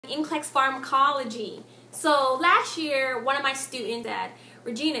NCLEX Pharmacology. So last year, one of my students said,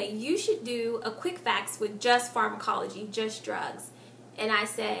 Regina, you should do a quick facts with just pharmacology, just drugs. And I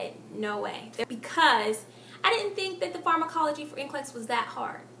said, no way. Because I didn't think that the pharmacology for NCLEX was that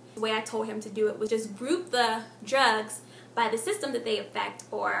hard. The way I told him to do it was just group the drugs by the system that they affect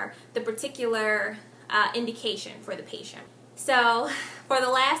or the particular indication for the patient. So for the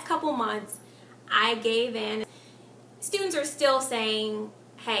last couple months, I gave in. Students are still saying,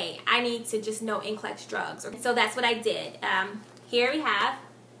 hey, I need to just know NCLEX drugs. So that's what I did. Here we have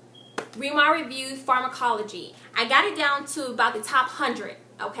Remar Review Pharmacology. I got it down to about the top 100,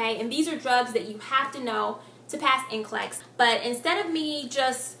 okay? And these are drugs that you have to know to pass NCLEX. But instead of me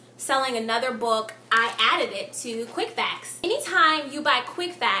just selling another book, I added it to Quick Facts. Anytime you buy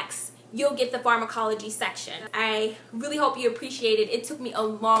Quick Facts, you'll get the pharmacology section. I really hope you appreciate it. It took me a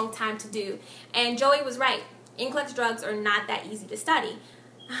long time to do. And Joey was right. NCLEX drugs are not that easy to study.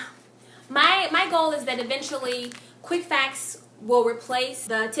 My goal is that eventually Quick Facts will replace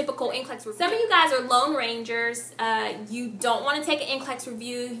the typical NCLEX review. Some of you guys are lone rangers. You don't want to take an NCLEX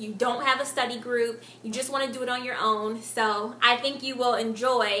review. You don't have a study group. You just want to do it on your own. So I think you will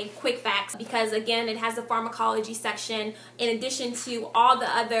enjoy Quick Facts because, again, it has a pharmacology section in addition to all the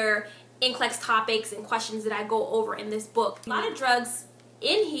other NCLEX topics and questions that I go over in this book. A lot of drugs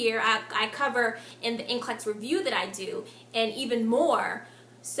in here I cover in the NCLEX review that I do, and even more.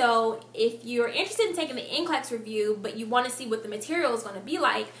 So if you're interested in taking the NCLEX review, but you want to see what the material is going to be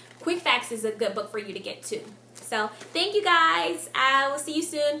like, Quick Facts is a good book for you to get to. So thank you guys. I will see you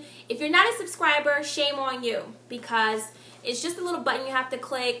soon. If you're not a subscriber, shame on you, because it's just a little button you have to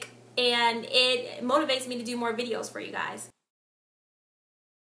click, and it motivates me to do more videos for you guys.